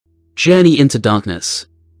Journey into Darkness.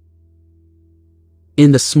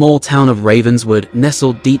 In the small town of Ravenswood,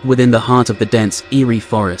 nestled deep within the heart of the dense, eerie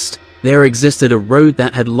forest, there existed a road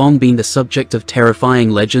that had long been the subject of terrifying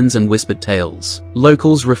legends and whispered tales.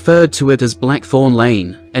 Locals referred to it as Blackthorn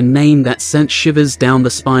Lane, a name that sent shivers down the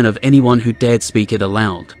spine of anyone who dared speak it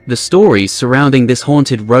aloud. The stories surrounding this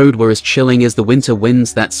haunted road were as chilling as the winter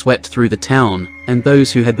winds that swept through the town, and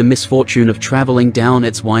those who had the misfortune of traveling down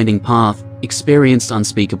its winding path experienced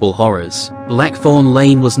unspeakable horrors. Blackthorn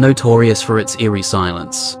Lane was notorious for its eerie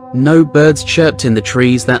silence. No birds chirped in the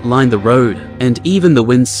trees that lined the road, and even the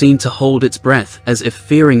wind seemed to hold its breath as if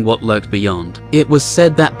fearing what lurked beyond. It was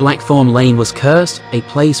said that Blackthorn Lane was cursed, a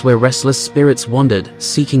place where restless spirits wandered,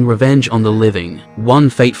 seeking revenge on the living. One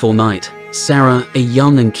fateful night, Sarah, a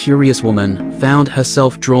young and curious woman, found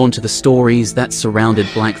herself drawn to the stories that surrounded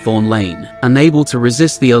Blackthorn Lane. Unable to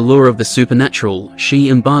resist the allure of the supernatural, she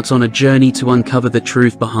embarked on a journey to uncover the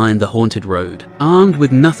truth behind the haunted road. Armed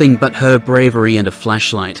with nothing but her bravery and a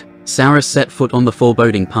flashlight, Sarah set foot on the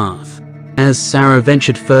foreboding path. As Sarah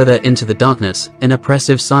ventured further into the darkness, an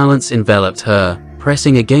oppressive silence enveloped her,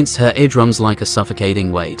 pressing against her eardrums like a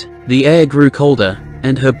suffocating weight. The air grew colder,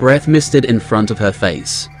 and her breath misted in front of her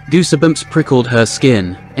face. Goosebumps prickled her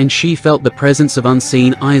skin, and she felt the presence of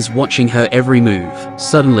unseen eyes watching her every move.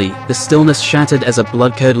 Suddenly, the stillness shattered as a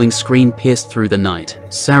blood-curdling scream pierced through the night.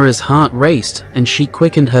 Sarah's heart raced, and she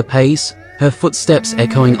quickened her pace, her footsteps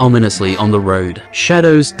echoing ominously on the road.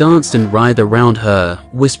 Shadows danced and writhed around her,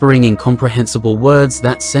 whispering incomprehensible words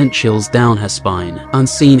that sent chills down her spine.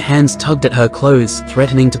 Unseen hands tugged at her clothes,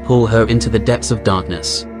 threatening to pull her into the depths of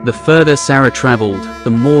darkness. The further Sarah traveled, the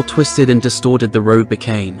more twisted and distorted the road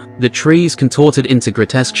became. The trees contorted into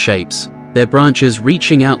grotesque shapes, their branches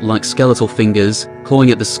reaching out like skeletal fingers, clawing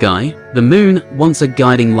at the sky. The moon, once a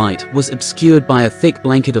guiding light, was obscured by a thick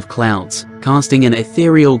blanket of clouds, casting an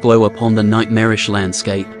ethereal glow upon the nightmarish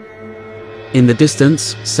landscape. In the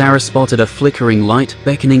distance, Sarah spotted a flickering light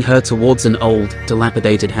beckoning her towards an old,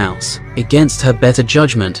 dilapidated house. Against her better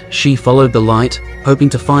judgment, she followed the light, hoping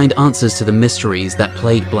to find answers to the mysteries that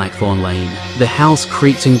plagued Blackthorn Lane. The house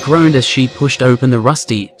creaked and groaned as she pushed open the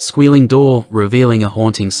rusty, squealing door, revealing a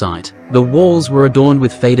haunting sight. The walls were adorned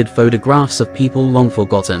with faded photographs of people long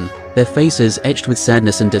forgotten, their faces etched with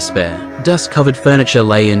sadness and despair. Dust-covered furniture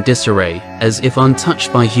lay in disarray, as if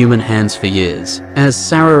untouched by human hands for years. As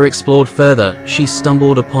Sarah explored further, she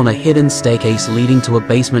stumbled upon a hidden staircase leading to a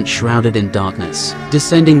basement shrouded in darkness.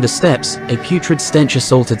 Descending the steps, a putrid stench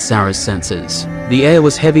assaulted Sarah's senses. The air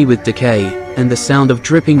was heavy with decay, and the sound of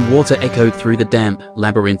dripping water echoed through the damp,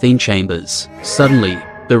 labyrinthine chambers. Suddenly,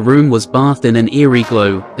 the room was bathed in an eerie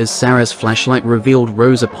glow as Sarah's flashlight revealed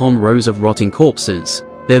rows upon rows of rotting corpses,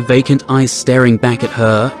 their vacant eyes staring back at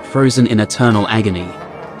her, frozen in eternal agony.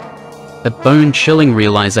 A bone-chilling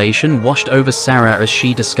realization washed over Sarah as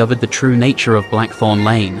she discovered the true nature of Blackthorn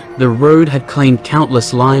Lane. The road had claimed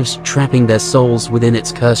countless lives, trapping their souls within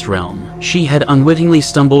its cursed realm. She had unwittingly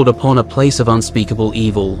stumbled upon a place of unspeakable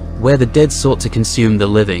evil, where the dead sought to consume the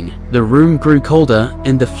living. The room grew colder,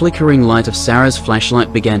 and the flickering light of Sarah's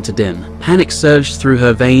flashlight began to dim. Panic surged through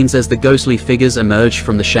her veins as the ghostly figures emerged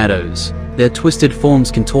from the shadows, their twisted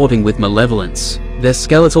forms contorting with malevolence. Their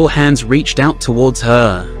skeletal hands reached out towards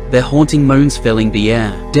her, their haunting moans filling the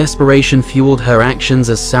air. Desperation fueled her actions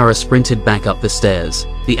as Sarah sprinted back up the stairs,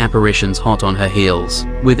 the apparitions hot on her heels.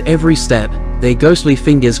 With every step, their ghostly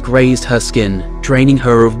fingers grazed her skin, draining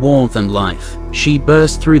her of warmth and life. She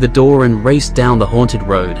burst through the door and raced down the haunted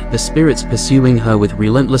road, the spirits pursuing her with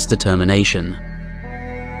relentless determination.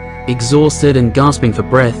 Exhausted and gasping for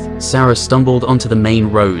breath, Sarah stumbled onto the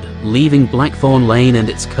main road, leaving Blackthorn Lane and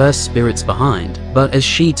its cursed spirits behind. But as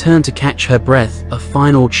she turned to catch her breath, a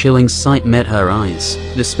final chilling sight met her eyes.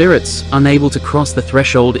 The spirits, unable to cross the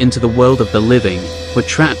threshold into the world of the living, were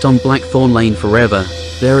trapped on Blackthorn Lane forever,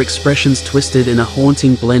 their expressions twisted in a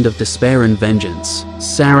haunting blend of despair and vengeance.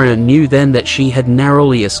 Sarah knew then that she had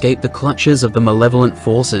narrowly escaped the clutches of the malevolent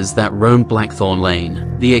forces that roamed Blackthorn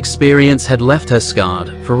Lane. The experience had left her scarred,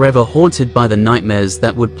 forever haunted by the nightmares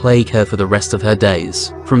that would plague her for the rest of her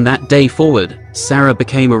days. From that day forward, Sarah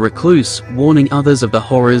became a recluse, warning others of the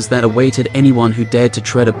horrors that awaited anyone who dared to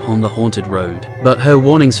tread upon the haunted road. But her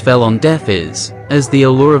warnings fell on deaf ears, as the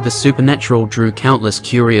allure of the supernatural drew countless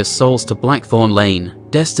curious souls to Blackthorn Lane,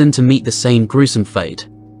 destined to meet the same gruesome fate.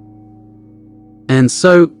 And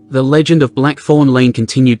so, the legend of Blackthorn Lane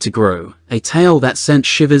continued to grow, a tale that sent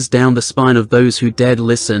shivers down the spine of those who dared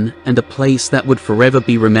listen, and a place that would forever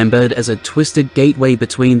be remembered as a twisted gateway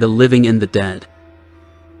between the living and the dead.